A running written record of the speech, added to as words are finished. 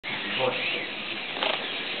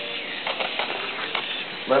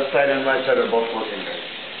Left side and right side are both working there.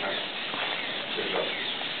 Nice. Good job.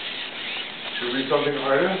 Should we read something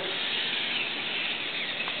harder?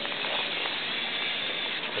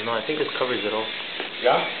 No, I think this covers it all.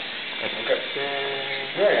 Yeah? Okay.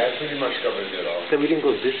 Yeah, it pretty much covers it all. Except we didn't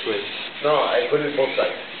go this way. No, I put it both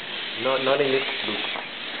sides. No, not in this loop.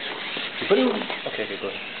 You put it in? Okay, go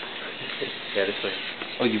ahead. Yeah, this way.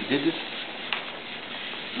 Oh, you did this?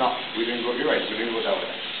 No, we didn't go, you're right, we didn't go that way.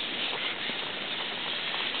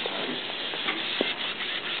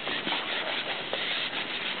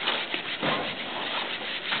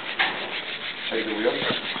 Take the wheel.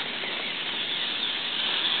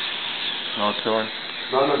 No, it's going.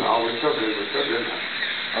 No, we're covered it.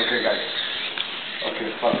 Okay, guys. Okay,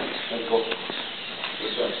 fine. Let's go.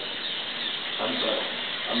 Good job. I'm sorry.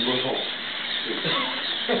 I'm going home.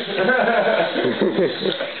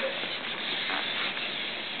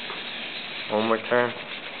 One more turn.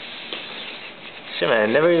 Shit, man,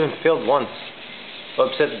 I never even failed once. Oh,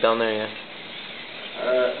 upset down there, yeah.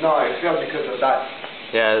 No, I failed because of that.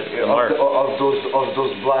 Yeah, the mark. Of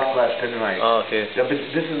those black left and right. Oh, okay. Yeah, but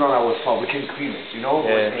this is not our fault. We can clean it, you know?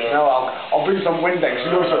 Yeah. Now I'll bring some Windex,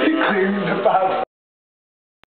 you know, so clean the bathroom.